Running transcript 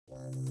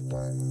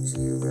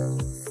101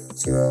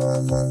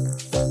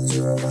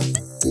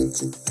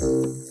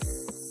 digital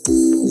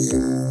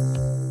deja.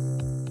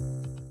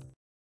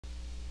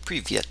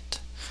 Privyet.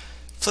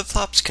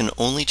 Flip-flops can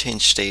only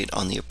change state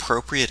on the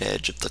appropriate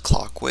edge of the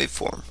clock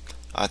waveform,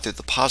 either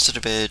the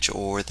positive edge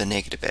or the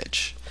negative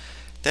edge.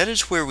 That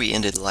is where we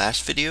ended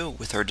last video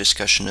with our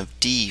discussion of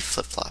D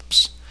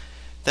flip-flops.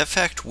 That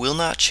fact will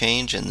not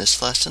change in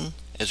this lesson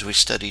as we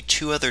study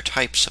two other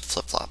types of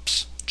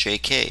flip-flops,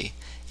 JK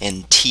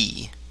and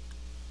T.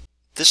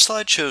 This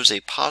slide shows a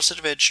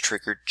positive edge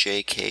triggered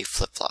JK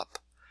flip-flop.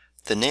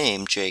 The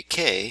name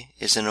JK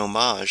is an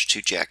homage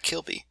to Jack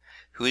Kilby,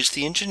 who is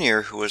the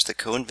engineer who was the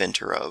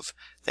co-inventor of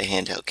the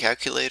handheld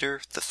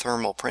calculator, the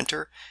thermal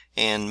printer,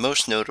 and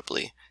most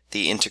notably,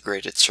 the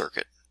integrated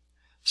circuit.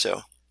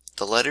 So,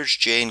 the letters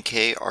J and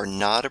K are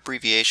not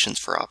abbreviations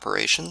for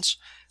operations,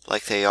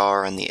 like they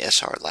are on the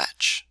SR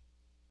latch.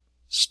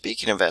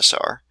 Speaking of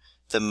SR,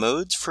 the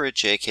modes for a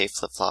JK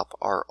flip-flop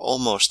are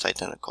almost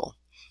identical.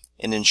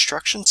 An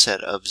instruction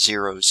set of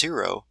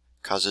 00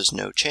 causes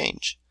no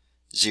change,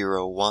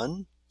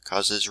 01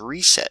 causes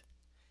reset,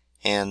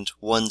 and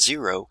 10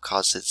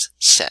 causes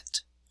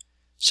set.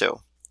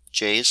 So,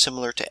 J is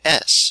similar to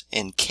S,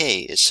 and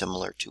K is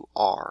similar to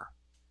R.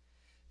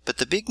 But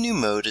the big new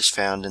mode is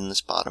found in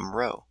this bottom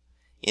row.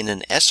 In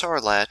an SR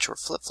latch or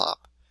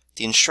flip-flop,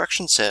 the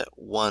instruction set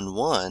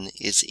 11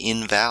 is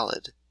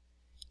invalid.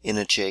 In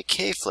a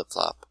JK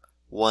flip-flop,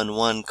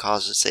 11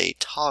 causes a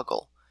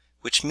toggle,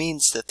 which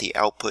means that the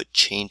output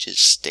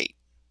changes state.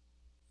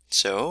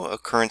 So, a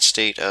current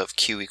state of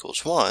Q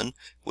equals 1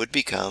 would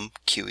become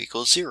Q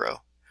equals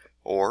 0,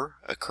 or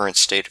a current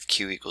state of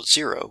Q equals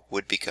 0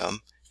 would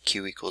become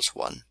Q equals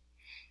 1.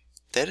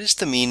 That is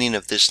the meaning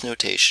of this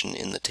notation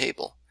in the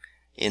table.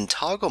 In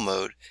toggle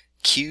mode,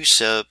 Q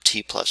sub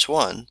t plus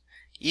 1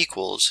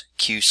 equals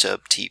Q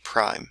sub t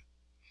prime.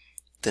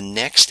 The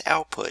next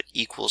output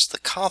equals the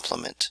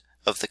complement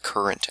of the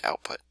current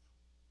output.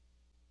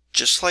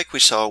 Just like we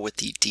saw with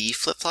the D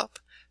flip-flop,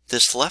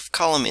 this left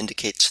column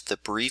indicates the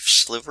brief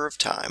sliver of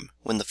time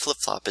when the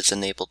flip-flop is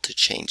enabled to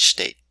change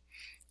state.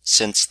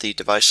 Since the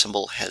device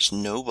symbol has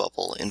no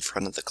bubble in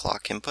front of the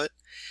clock input,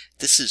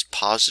 this is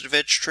positive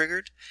edge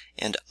triggered,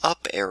 and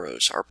up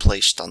arrows are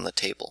placed on the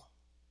table.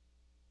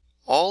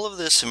 All of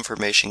this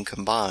information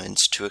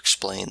combines to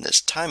explain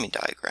this timing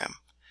diagram.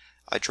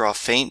 I draw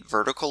faint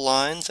vertical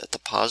lines at the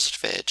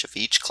positive edge of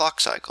each clock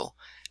cycle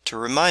to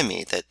remind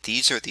me that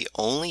these are the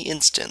only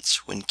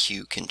instants when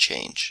Q can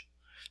change.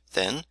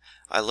 Then,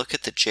 I look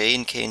at the J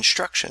and K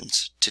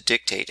instructions to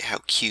dictate how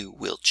Q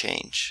will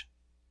change.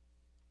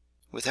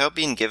 Without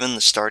being given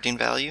the starting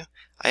value,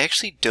 I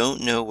actually don't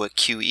know what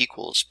Q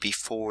equals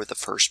before the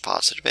first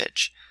positive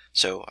edge,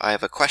 so I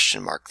have a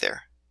question mark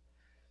there.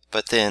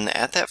 But then,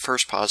 at that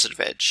first positive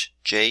edge,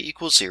 J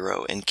equals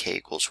 0 and K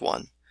equals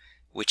 1,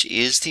 which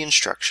is the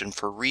instruction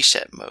for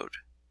reset mode.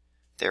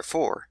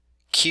 Therefore,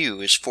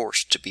 Q is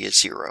forced to be a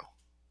 0.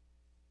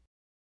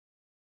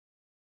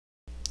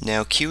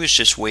 Now Q is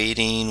just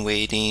waiting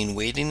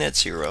at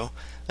 0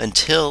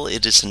 until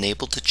it is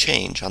enabled to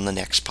change on the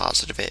next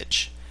positive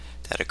edge.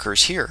 That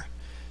occurs here.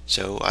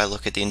 So I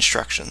look at the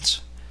instructions.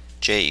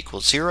 J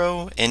equals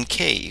 0 and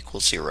K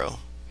equals 0.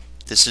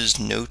 This is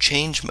no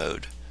change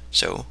mode,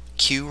 so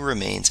Q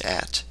remains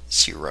at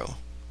 0.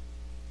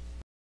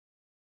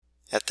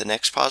 At the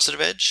next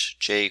positive edge,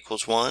 J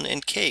equals 1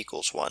 and K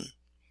equals 1.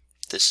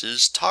 This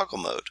is toggle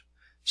mode,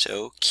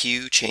 so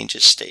Q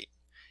changes state.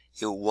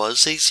 It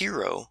was a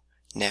 0,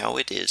 now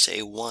it is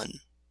a 1.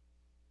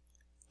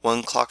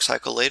 One clock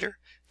cycle later,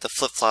 the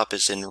flip-flop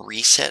is in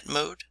reset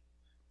mode,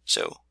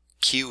 so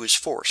Q is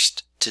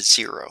forced to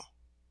 0.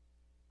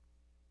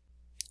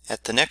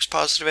 At the next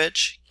positive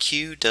edge,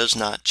 Q does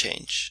not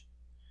change.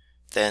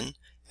 Then,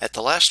 at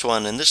the last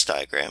one in this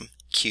diagram,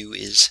 Q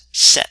is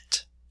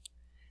set.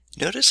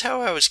 Notice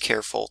how I was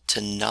careful to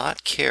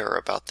not care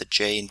about the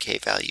J and K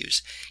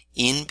values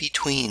in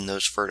between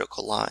those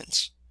vertical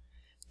lines.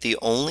 The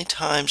only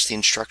times the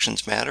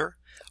instructions matter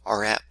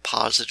are at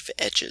positive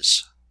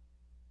edges.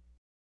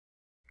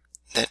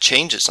 That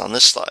changes on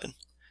this slide.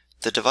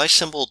 The device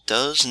symbol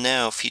does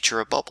now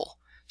feature a bubble,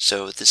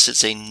 so this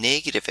is a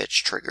negative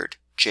edge triggered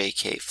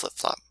JK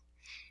flip-flop.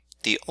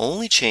 The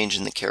only change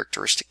in the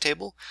characteristic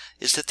table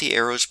is that the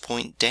arrows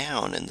point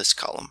down in this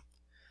column.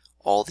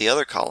 All the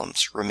other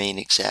columns remain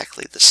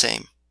exactly the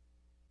same.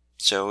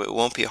 So it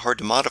won't be hard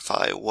to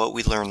modify what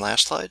we learned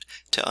last slide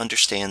to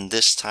understand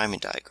this timing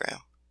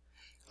diagram.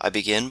 I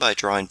begin by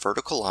drawing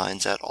vertical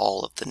lines at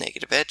all of the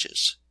negative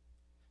edges.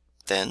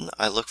 Then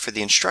I look for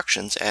the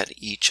instructions at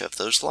each of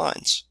those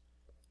lines.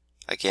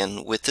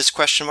 Again, with this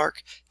question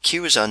mark,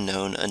 Q is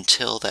unknown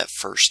until that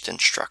first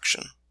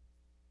instruction.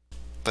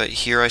 But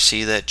here I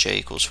see that J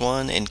equals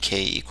 1 and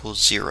K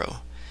equals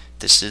 0.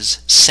 This is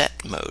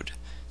set mode,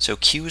 so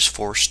Q is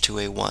forced to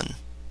a 1.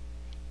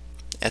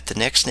 At the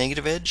next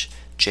negative edge,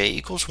 J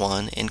equals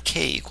 1 and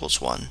K equals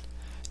 1.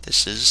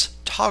 This is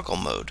toggle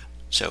mode,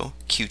 so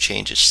Q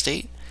changes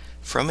state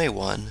from a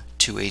 1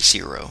 to a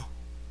 0.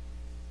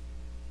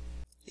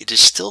 It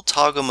is still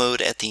toggle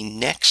mode at the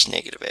next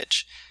negative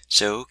edge,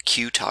 so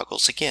Q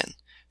toggles again,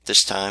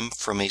 this time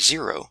from a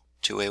 0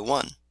 to a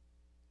 1.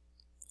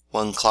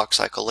 One clock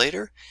cycle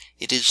later,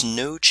 it is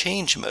no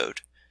change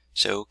mode,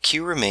 so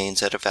Q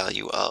remains at a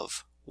value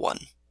of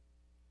 1.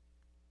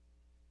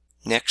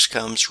 Next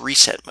comes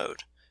reset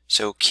mode,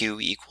 so Q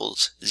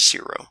equals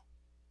 0.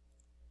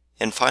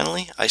 And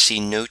finally, I see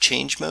no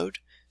change mode,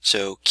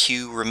 so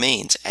Q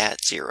remains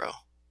at 0.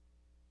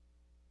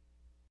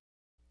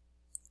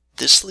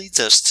 This leads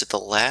us to the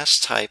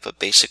last type of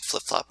basic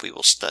flip-flop we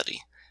will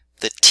study,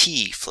 the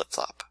T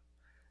flip-flop.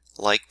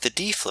 Like the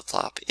D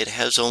flip-flop, it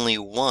has only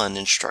one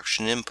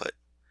instruction input.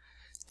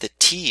 The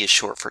T is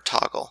short for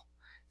toggle.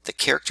 The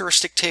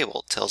characteristic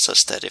table tells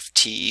us that if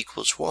T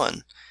equals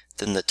 1,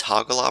 then the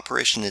toggle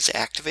operation is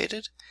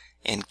activated,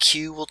 and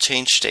Q will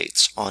change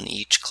states on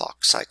each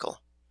clock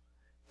cycle.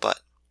 But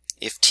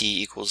if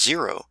T equals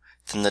 0,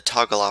 then the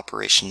toggle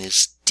operation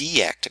is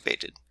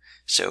deactivated,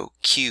 so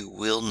Q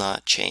will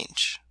not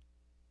change.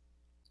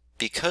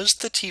 Because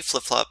the T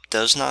flip-flop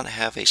does not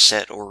have a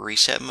set or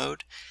reset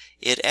mode,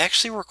 it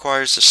actually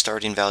requires a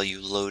starting value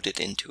loaded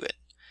into it.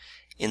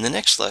 In the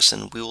next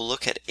lesson, we will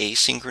look at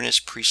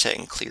asynchronous preset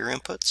and clear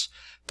inputs,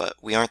 but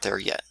we aren't there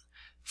yet.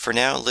 For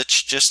now,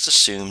 let's just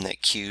assume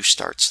that Q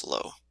starts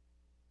low.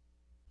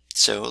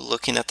 So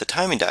looking at the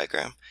timing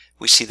diagram,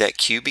 we see that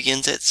Q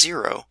begins at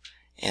 0,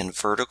 and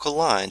vertical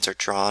lines are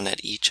drawn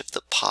at each of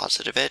the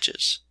positive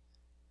edges.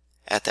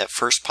 At that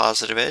first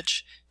positive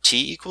edge,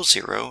 T equals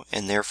 0,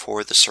 and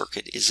therefore the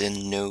circuit is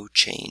in no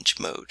change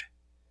mode.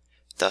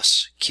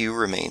 Thus, Q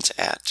remains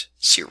at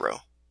 0.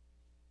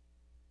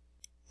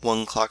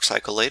 One clock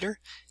cycle later,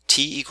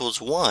 T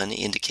equals 1,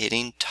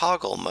 indicating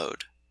toggle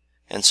mode,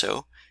 and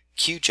so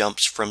Q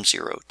jumps from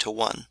 0 to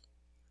 1.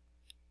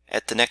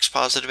 At the next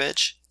positive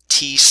edge,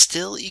 T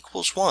still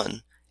equals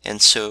 1,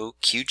 and so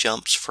Q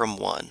jumps from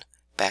 1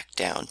 back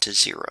down to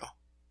 0.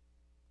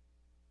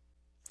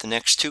 The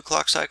next two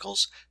clock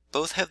cycles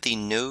both have the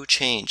no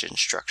change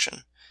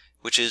instruction,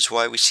 which is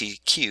why we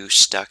see Q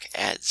stuck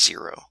at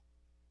 0.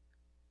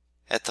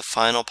 At the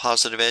final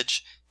positive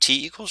edge,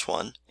 T equals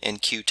 1,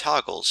 and Q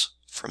toggles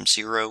from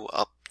 0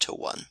 up to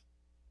 1.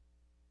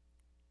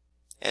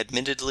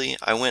 Admittedly,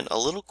 I went a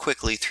little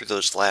quickly through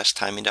those last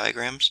timing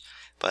diagrams,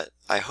 but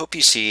I hope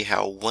you see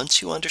how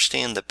once you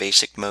understand the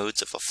basic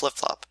modes of a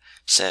flip-flop,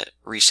 set,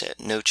 reset,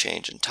 no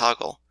change, and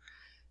toggle,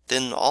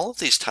 then all of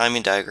these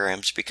timing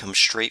diagrams become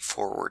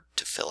straightforward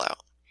to fill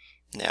out.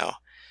 Now,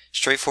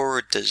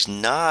 straightforward does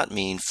not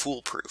mean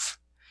foolproof.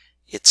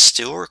 It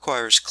still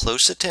requires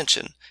close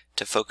attention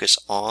to focus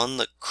on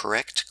the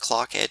correct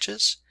clock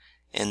edges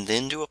and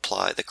then to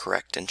apply the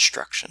correct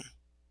instruction.